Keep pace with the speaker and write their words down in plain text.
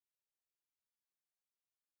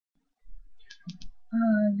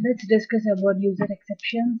Let's discuss about user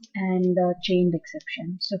exceptions and chained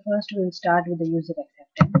exceptions. So first we'll start with the user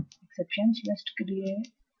exceptions. Let's create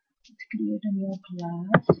a new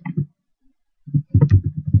class,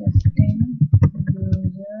 testing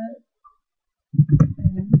user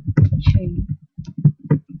and chain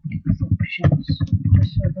exceptions.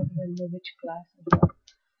 Just so that we'll know which class is what,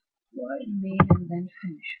 void main and then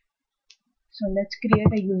finish. So let's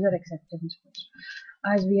create a user acceptance first.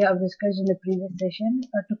 As we have discussed in the previous session,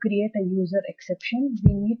 to create a user exception,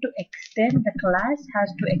 we need to extend the class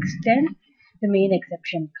has to extend the main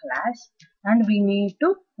exception class, and we need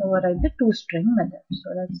to override the toString method. So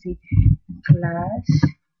let's see, class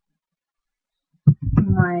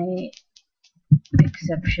my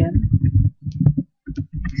exception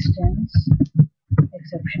extends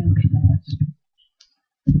exception class.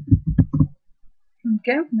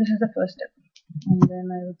 Okay, this is the first step, and then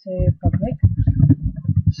I would say public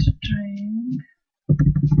string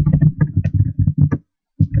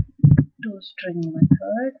toString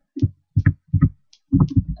method,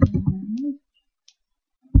 and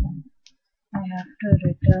I have to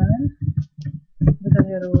return, because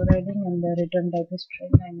we are overriding and the return type is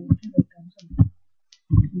string, I need to return something.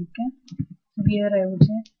 Okay, so here I would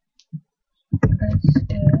say this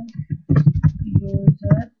is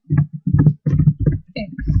user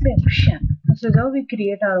exception. This is how we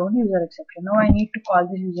create our own user exception. Now I need to call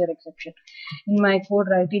this user exception. In my code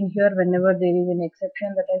right in here, whenever there is an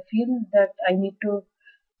exception that I feel that I need to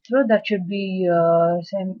throw, that should be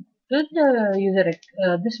sent to the user,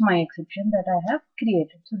 this my exception that I have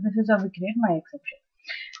created. So this is how we create my exception.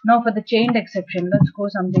 Now for the chained exception, let's go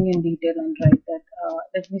something in detail and write that.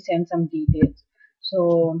 Let me send some details.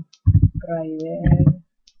 So private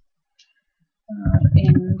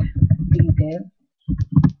in detail,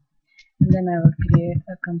 and then I will create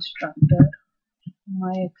a constructor,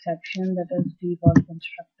 my exception, that is default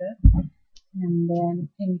constructor, and then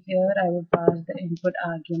in here I will pass the input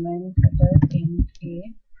argument, that is int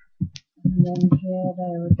a, and then here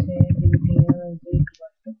I would say detail is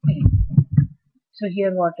equal to a. So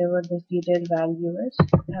here whatever this detail value is,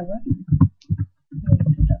 I will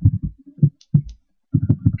write it up.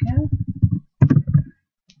 Okay,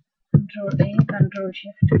 Control A, Control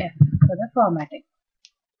Shift F for the formatting.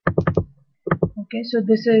 Okay, so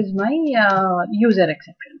this is my user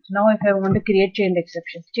exceptions. Now if I want to create chained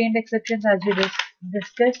exceptions, as we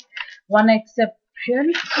discussed, one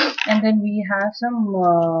exception, and then we have some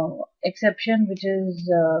exception which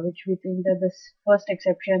we think that this first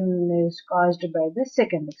exception is caused by the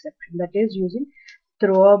second exception, that is using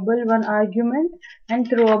throwable one argument and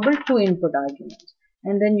throwable two input arguments.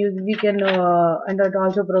 And then we can and it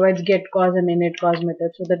also provides get cause and init cause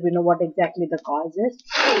method, so that we know what exactly the cause is.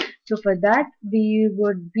 So for that we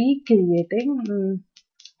would be creating,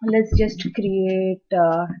 let's just create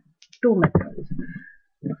two methods.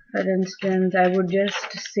 For instance, I would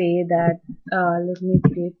just say that let me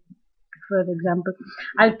create, for example,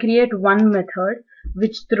 I'll create one method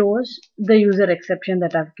which throws the user exception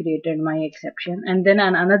that I've created, my exception, and then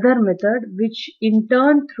another method which in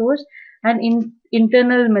turn throws an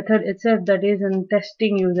internal method itself, that is in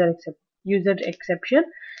testing user exception,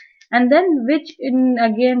 and then which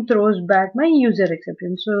again throws back my user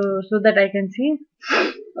exception, so that I can see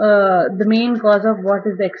the main cause of what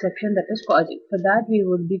is the exception that is causing. For that we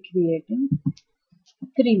would be creating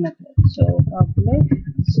three methods. So public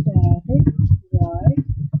static void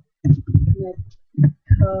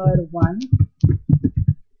method 1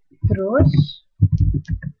 throws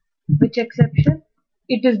which exception?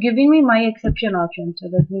 It is giving me my exception option. So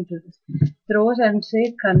let me do this. Throws and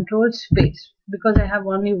say control space, because I have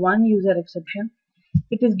only one user exception.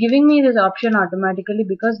 It is giving me this option automatically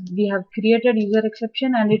because we have created user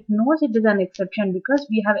exception, and it knows it is an exception because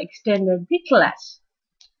we have extended the class.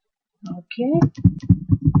 Okay,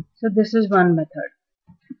 so this is one method.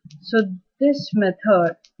 So this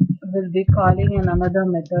method will be calling another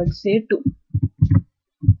method, say 2.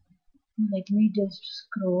 Let me just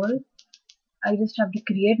scroll. I just have to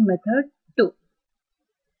create method 2.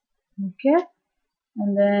 Okay,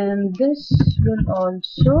 and then this will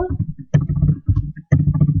also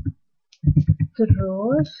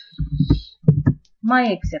throws my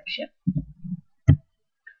exception,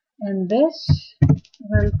 and this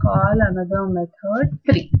will call another method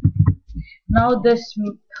 3. Now this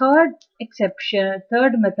third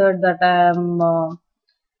method that I am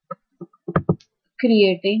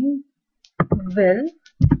creating will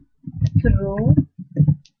throw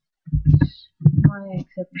my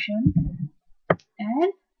exception,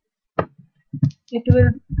 and it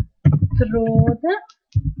will throw the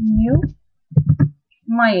new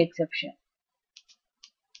my exception.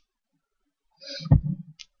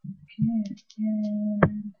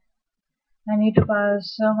 and I need to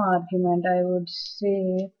pass some argument. I would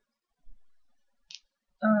say,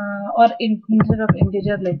 or instead of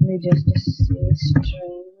integer, let me just say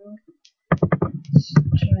string.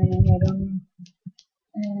 I don't.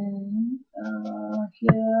 And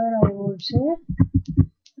here I would say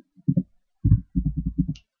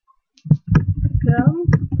from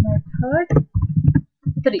method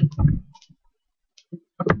 3.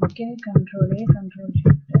 Okay, Control A, Control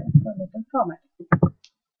Shift F for little format.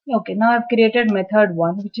 Okay, now I've created method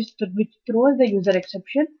 1, which throws the user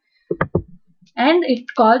exception, and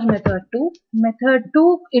it calls method 2. Method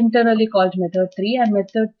 2 internally calls method 3, and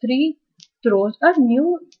method 3 throws a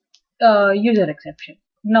new user exception.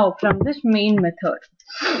 Now from this main method,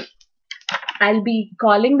 I'll be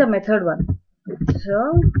calling the method 1.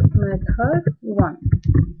 So method 1.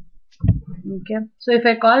 Okay, so if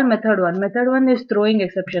I call method 1 is throwing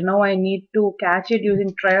exception. Now I need to catch it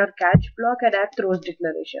using try or catch block and add throws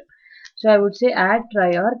declaration. So I would say add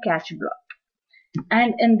try or catch block.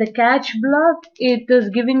 And in the catch block, it is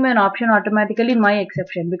giving me an option automatically my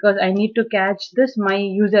exception, because I need to catch this my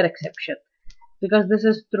user exception, because this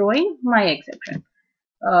is throwing my exception.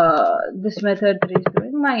 This method 3 is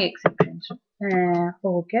throwing my exceptions.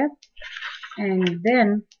 Okay, and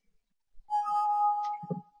then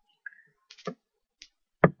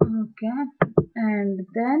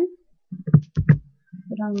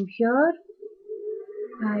from here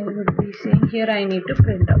I would be saying, here I need to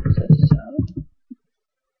print out this out.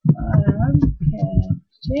 I am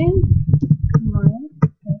catching my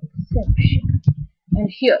exception, and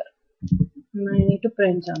here I need to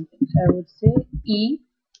print something. So I would say E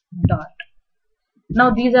dot.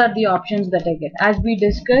 Now these are the options that I get. As we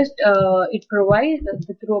discussed, the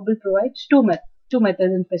throwable provides two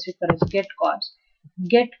methods in specific for us. Get cause.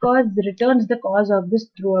 Get cause returns the cause of this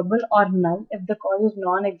throwable or null if the cause is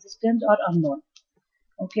non-existent or unknown.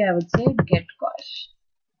 Okay, I would say get cause.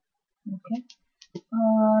 Okay,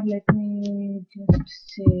 let me just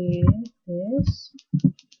say this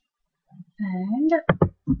and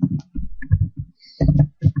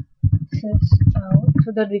sys out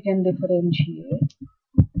so that we can differentiate.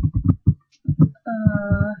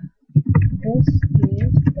 This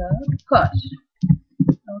is the cause.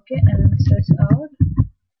 Okay, and sys out.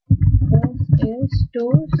 This is to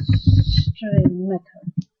string method.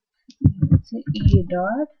 Let's say E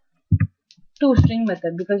dot to string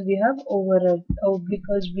method, because we have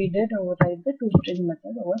because we did override the to string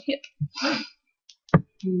method over here.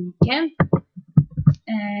 Okay,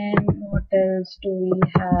 and what else do we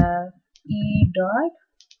have? E dot.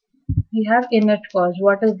 We have init cause.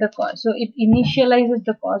 What is the cause? So it initializes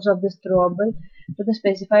the cause of this throwable to the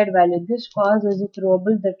specified value. This cause is a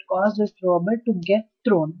throwable that caused this throwable to get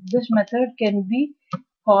thrown. This method can be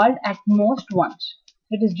called at most once.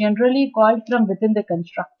 It is generally called from within the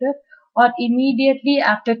constructor or immediately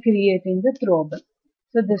after creating the throwable.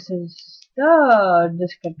 So this is the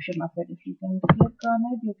description of it. If you can click on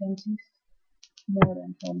it, you can see more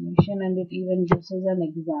information, and it even gives us an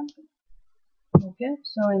example. Okay,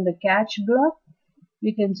 so in the catch block,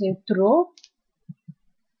 we can say throw.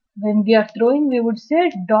 When we are throwing, we would say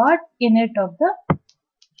dot init of the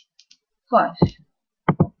cause.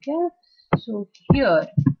 Okay, so here,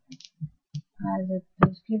 as it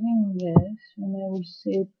is giving this, when I would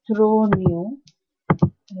say throw new, I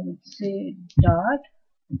would say dot.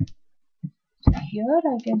 So here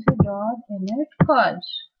I can say dot init cause,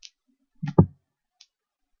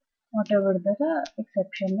 whatever the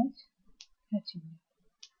exception is.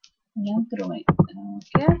 And I'm throwing.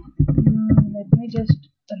 Okay, let me just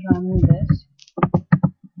run this.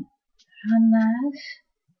 Run as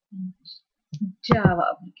Java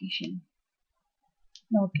application.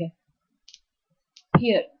 Okay,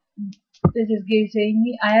 here this is saying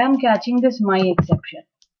me I am catching this my exception.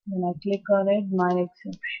 When I click on it, my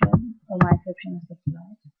exception, or my exception is the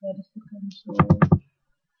class. Where is the console?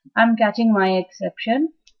 I'm catching my exception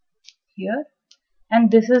here. And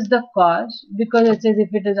this is the cause, because it says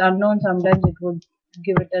if it is unknown, sometimes it would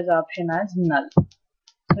give it as option as null.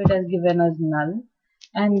 So it has given us null.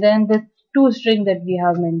 And then the toString that we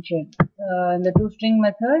have mentioned. In the toString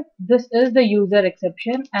method, this is the user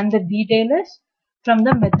exception, and the detail is from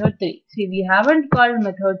the method 3. See, we haven't called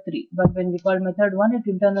method 3, but when we called method 1, it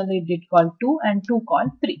internally did call 2, and 2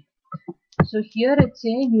 called 3. So here it's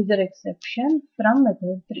saying user exception from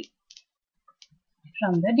method 3,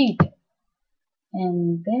 from the detail.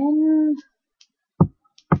 And then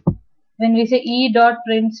when we say E dot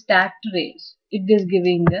print stacked trace, it is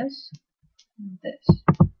giving us this.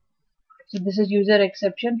 So this is user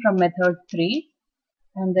exception from method 3.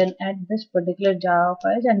 and then add this particular Java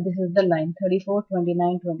files, and this is the line 34,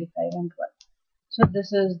 29, 25 and 12. So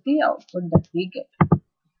this is the output that we get.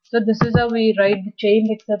 So this is how we write the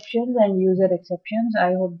chained exceptions and user exceptions.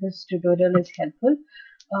 I hope this tutorial is helpful.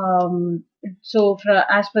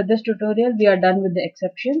 As per this tutorial, we are done with the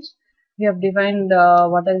exceptions. We have defined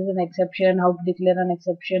what is an exception, how to declare an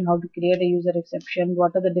exception, how to create a user exception,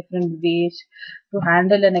 what are the different ways to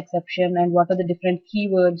handle an exception, and what are the different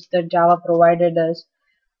keywords that Java provided us.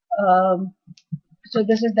 Um, so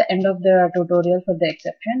this is the end of the tutorial for the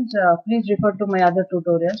exceptions. Please refer to my other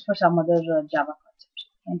tutorials for some other Java concepts.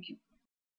 Thank you.